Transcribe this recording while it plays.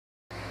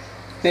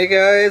Hey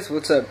guys,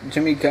 what's up?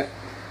 Jimmy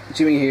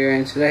here,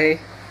 and today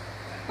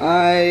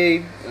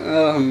I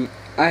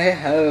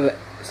have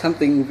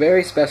something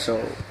very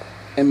special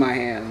in my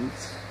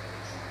hands.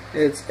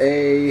 It's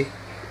a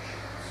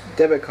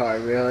debit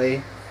card,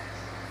 really.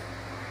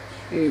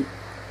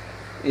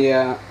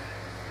 Yeah,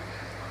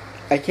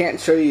 I can't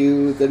show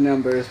you the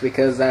numbers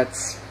because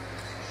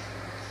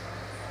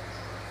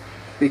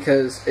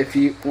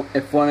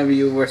if one of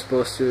you were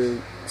supposed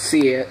to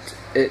see it,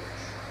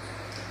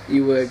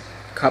 you would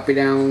copy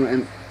down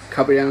the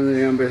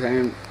numbers,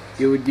 and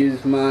you would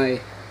use my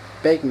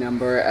bank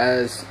number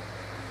as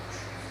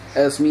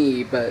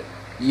me, but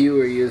you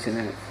were using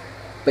it.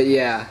 But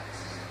yeah,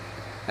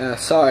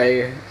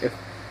 sorry if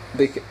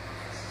the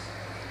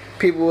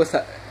people with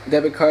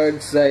debit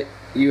cards that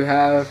you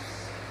have,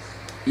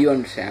 you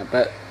understand,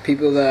 but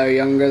people that are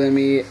younger than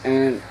me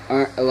and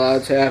aren't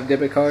allowed to have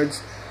debit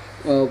cards,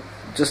 well,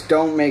 just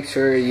don't make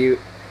sure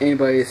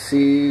anybody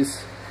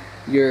sees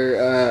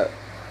your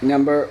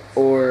number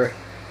or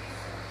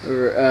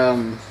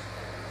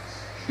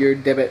your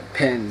debit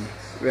PIN,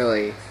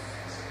 really,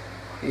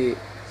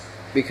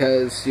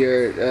 because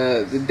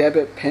the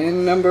debit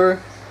PIN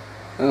number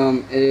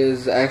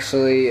is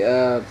actually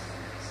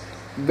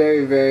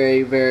very,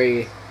 very,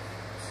 very,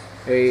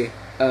 very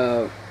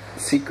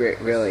secret,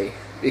 really,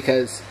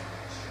 because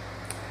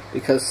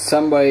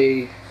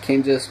somebody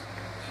can just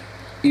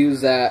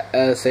use that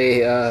as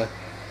a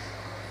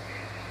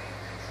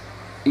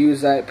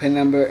use that PIN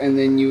number, and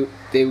then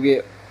they will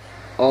get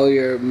all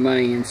your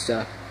money and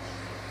stuff.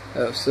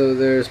 So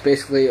there's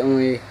basically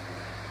only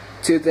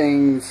two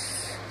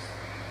things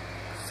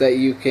that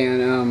you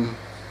can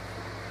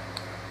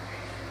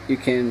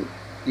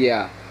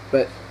yeah.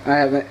 But I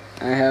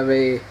have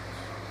a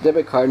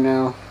debit card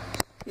now.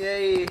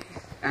 Yay!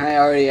 I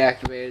already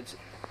activated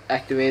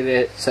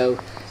it, so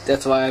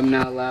that's why I'm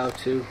not allowed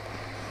to.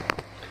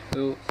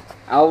 So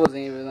I wasn't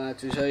even allowed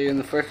to show you in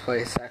the first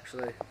place,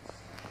 actually.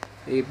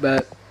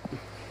 But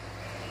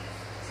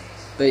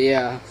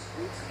yeah,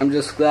 I'm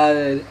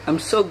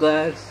so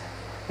glad.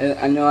 And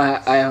I know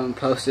I haven't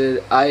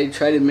posted. I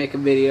tried to make a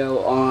video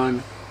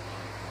on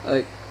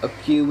like a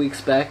few weeks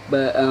back,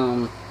 but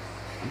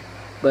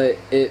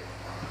it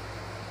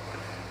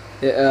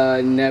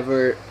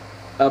never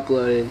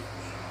uploaded.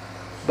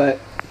 But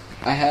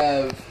I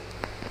have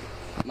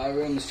my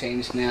room's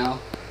changed now.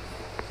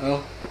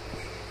 Oh,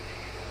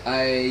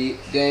 I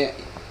didn't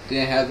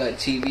have that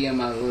TV in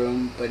my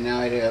room, but now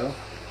I do.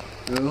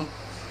 Ooh.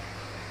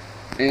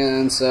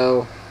 And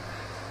so,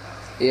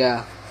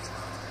 yeah.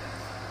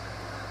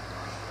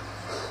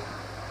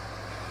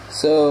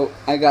 So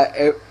I got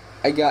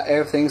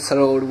everything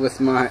settled with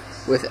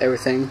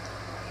everything.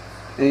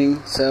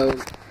 So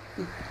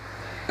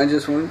I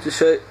just wanted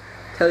to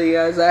tell you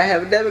guys I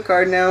have a debit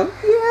card now.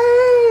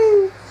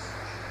 Yay!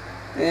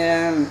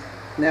 And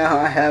now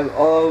I have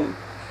all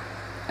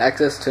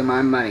access to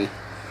my money.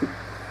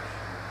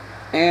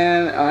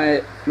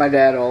 And my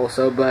dad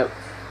also, but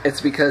it's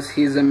because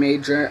he's a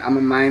major, I'm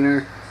a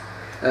minor.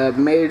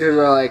 Majors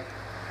are like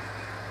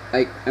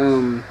I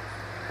don't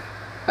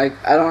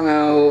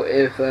know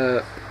if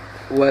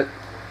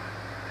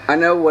I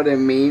know what it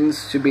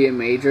means to be a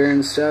major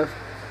and stuff.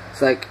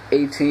 It's like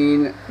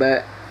 18,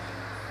 but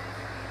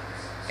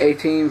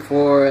 18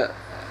 for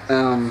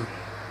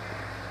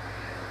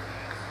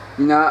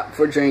not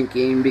for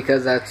drinking,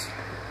 because that's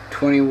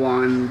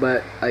 21,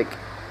 but like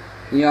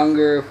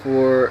younger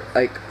for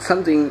like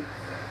something,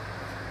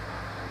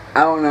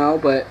 I don't know,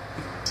 but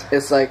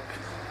it's like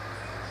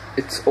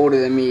it's older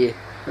than me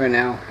right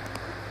now.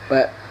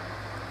 But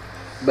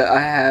I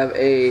have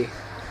a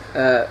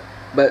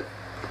but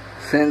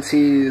since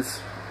he's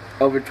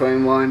over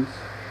 21,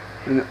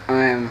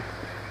 and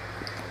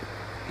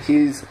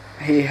he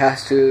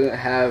has to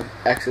have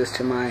access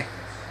to my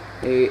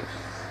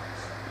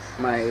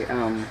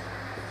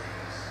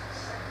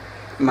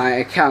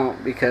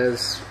account,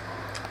 because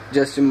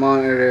just to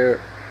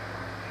monitor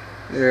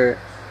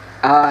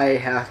I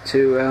have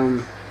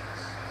to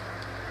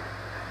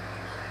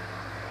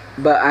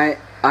but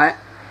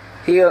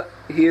he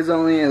is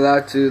only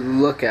allowed to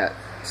look up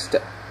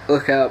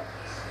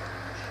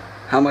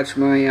how much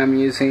money I'm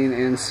using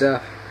and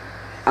stuff.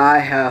 I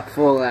have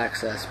full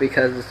access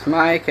because it's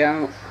my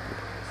account.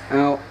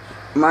 Now,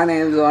 my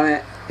name's on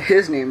it,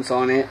 his name's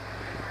on it,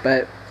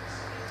 but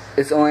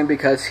it's only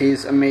because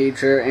he's a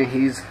major and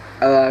he's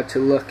allowed to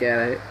look at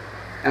it.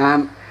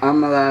 And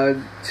I'm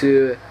allowed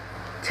to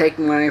take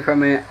money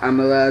from it. I'm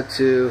allowed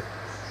to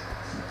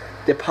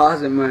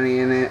deposit money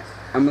in it.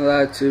 I'm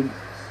allowed to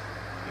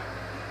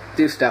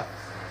do stuff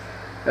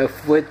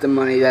with the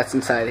money that's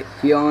inside it.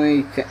 He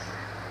only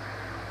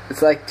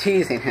it's like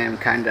teasing him,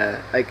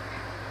 kinda like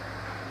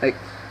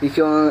you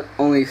can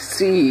only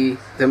see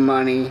the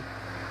money,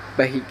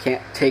 but he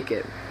can't take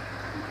it.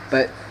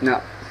 But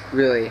not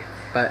really.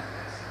 But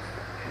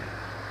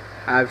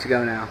I have to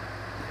go now.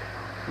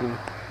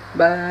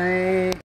 Bye.